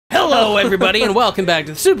Hello, everybody, and welcome back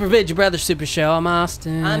to the Super Vidya Brothers Super Show. I'm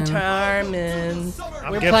Austin. I'm Tarmin.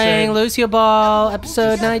 We're playing Lucio Ball,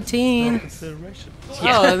 episode 19.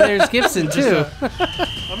 Oh, and there's Gibson, too.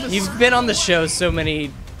 You've been on the show so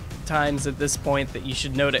many times at this point that you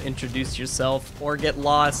should know to introduce yourself or get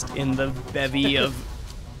lost in the bevy of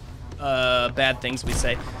bad things we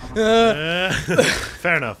say.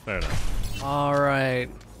 Fair enough, fair enough. All right.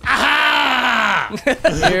 Aha!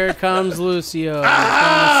 Here comes Lucio. He's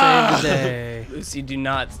gonna save the day. Lucy, do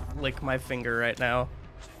not lick my finger right now.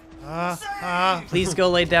 Please go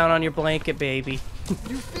lay down on your blanket, baby.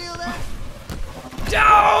 You feel that?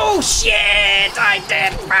 Oh shit! I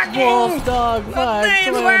did fucking Wolf dog They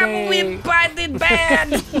were bad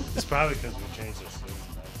bad. It's probably because we changed this.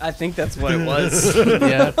 I think that's what it was.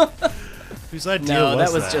 Yeah. Whose idea No,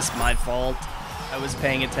 was that was just my fault. I was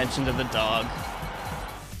paying attention to the dog.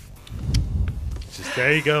 Just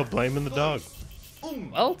there you go, blaming the dog.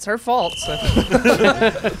 Well, it's her fault. So.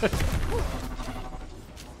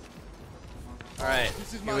 All right,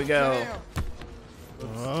 here we go.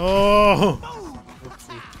 Oh!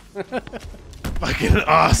 Fucking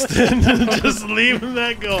Austin, just leaving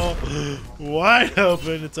that goal wide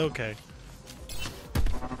open. It's okay.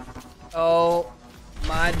 Oh,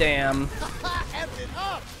 my damn.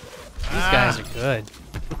 These guys are good.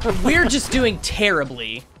 We're just doing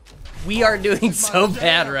terribly. We are doing so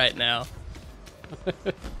bad right now. Oh,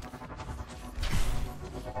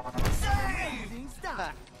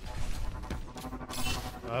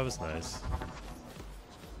 that was nice.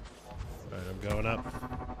 Alright, I'm going up.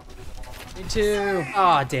 Me too.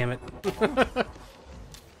 Aw, damn it. You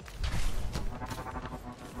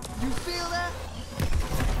feel that?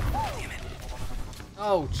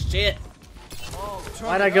 Oh, shit. Oh, turn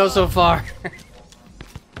Why'd it I go up. so far?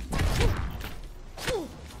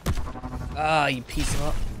 Ah, you piece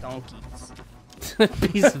of donkeys.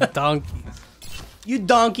 Piece of donkeys. You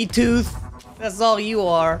donkey tooth. That's all you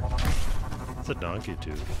are. It's a donkey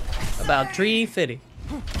too. About tree fitty.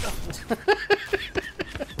 All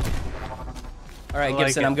right, I like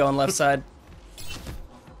Gibson, it. I'm going left side.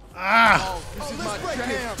 Ah! Oh, this is my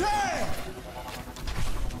jam. Damn.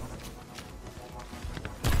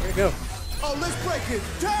 Where'd it go? Oh, let's break it.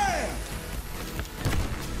 Damn.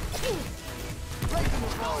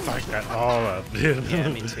 Fuck that all up, dude. Yeah,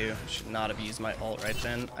 me too. Should not have used my ult right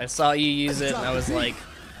then. I saw you use it, and I was like,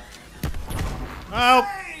 Oh!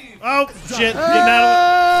 Oh! Shit! Getting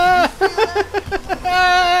out of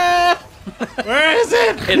it. Where is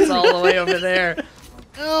it? it's all the way over there.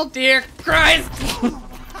 Oh dear Christ!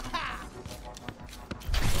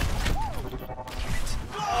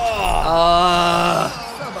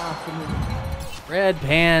 Red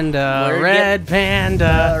panda, We're red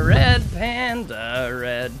panda. Red panda,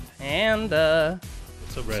 red panda.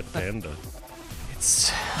 It's a red panda.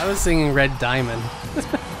 It's I was singing red diamond.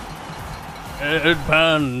 Red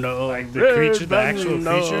panda. Like the creature, the actual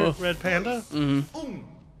creature, red panda? Oh,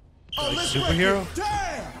 Like let's superhero? break it.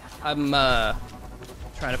 Damn. I'm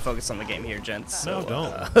trying to focus on the game here, gents. So,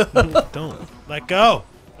 No, don't. Don't. Let go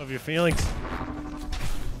of your feelings.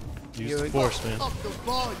 Use the force, man. Up the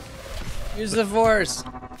volume. use the force.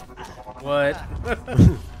 What?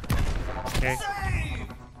 Okay.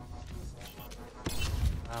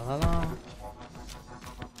 La, la, la.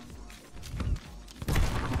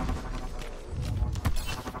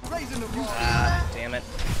 Raising the volume. Ah, damn it.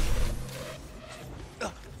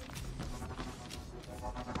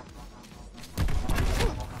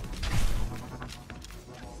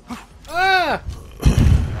 Ah!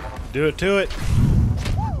 Do it to it.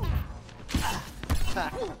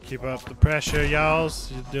 Keep up the pressure,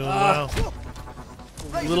 y'alls. You're doing well.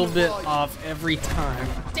 A little bit off every time.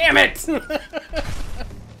 Damn it!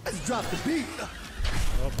 Let's drop the beat.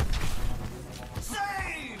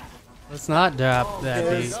 Let's not drop that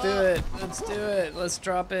Let's beat. do it. Let's do it. Let's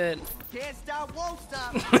drop it. Can't stop, won't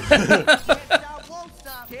stop. Can't stop, won't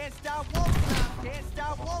stop. Can't stop, won't stop. Can't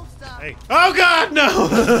stop, won't stop. Hey. Oh God, no!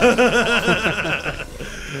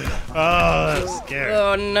 Oh, that's scary.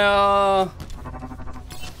 Oh no.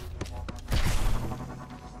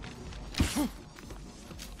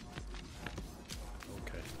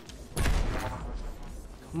 Okay.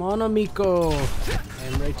 Come on, amigo.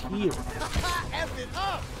 I'm right here. F it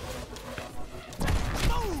up.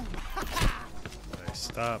 Nice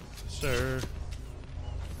stop, sir.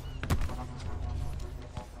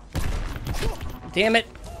 Damn it.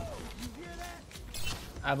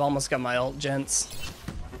 I've almost got my ult, gents.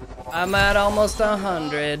 I'm at almost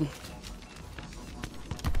 100.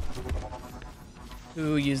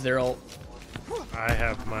 Who used their ult? I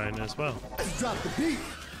have mine as well. Let's drop the beat.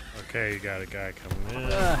 Okay, you got a guy coming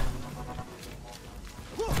in.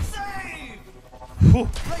 Whew.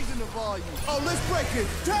 Raising the volume. Oh, let's break it.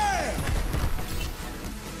 Damn!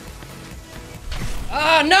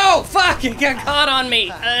 Oh no! Fuck! It got caught on me.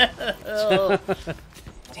 Oh.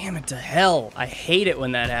 Damn it to hell! I hate it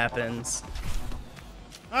when that happens.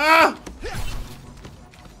 Ah!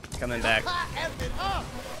 Coming back. F it up.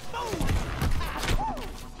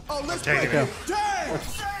 Oh, let's Take break it. it. Damn!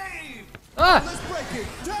 Save! Ah! Let's break it.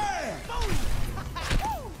 Damn!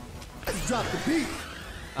 Let's drop the beat.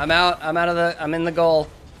 I'm out. I'm in the goal.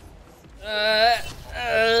 I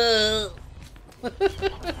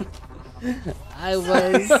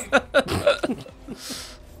was.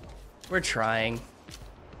 We're trying.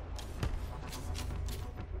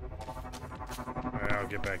 Alright, I'll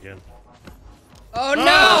get back in. Oh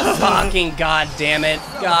no! Fucking god damn it!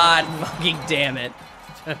 God fucking damn it!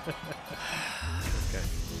 Okay.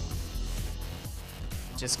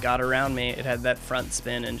 Just got around me. It had that front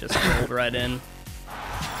spin and just rolled right in.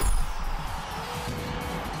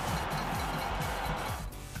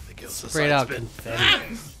 Straight out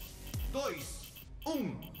confetti. Whatever.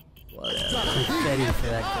 Confetti for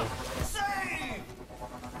that kill. Save!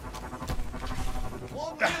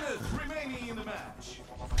 1 minute remaining in the match.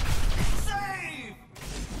 Save!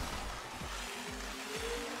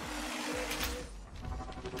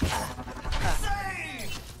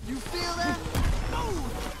 Save! You feel that?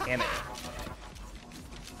 Damn it.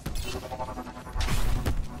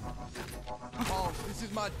 Oh, this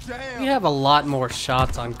is my jam. We have a lot more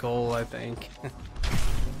shots on goal, I think.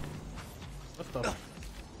 What the?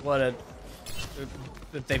 What a...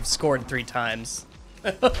 They've scored 3 times.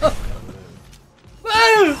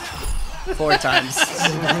 4 times.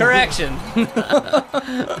 Correction.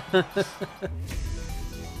 It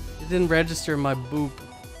didn't register my boop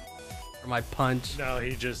or my punch. No,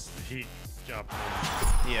 he jumped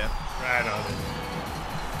Yeah. right on it.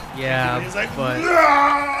 Yeah, He's like, but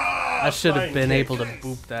 "Ah!" I should have Flying been kick. able to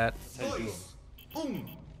boop that. Just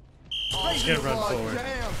gonna run forward.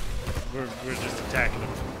 We're just attacking him.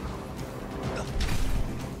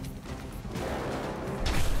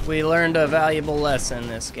 We learned a valuable lesson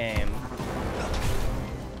this game.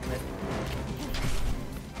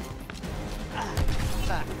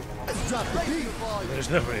 Let's drop the beat. There's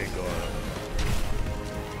nobody going on.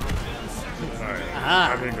 Alright,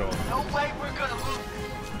 Ah. I'm gonna go. No way we're gonna lose.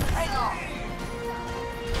 Hang on.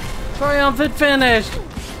 Triumphant finish!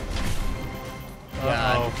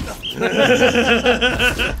 Uh-oh.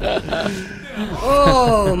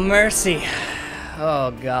 Oh, mercy.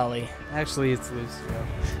 Oh, golly. Actually, it's Lucio.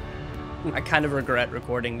 I kind of regret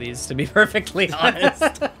recording these, to be perfectly honest.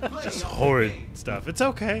 Just horrid stuff. It's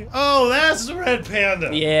okay. Oh, that's the red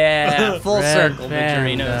panda. Yeah, full Red circle,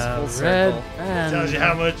 panda, Victorinos, full red circle. panda. Tells you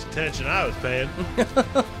how much attention I was paying.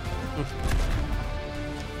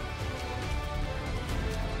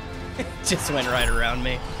 Just went right around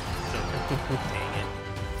me. Dang it.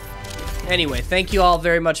 Anyway, thank you all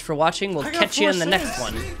very much for watching. We'll catch you in the next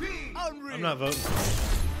one. I'm not voting.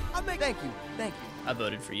 Thank you. Thank you. I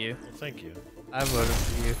voted for you. Well, thank you. I voted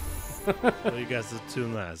for you. Well, you guys are too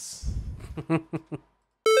nice.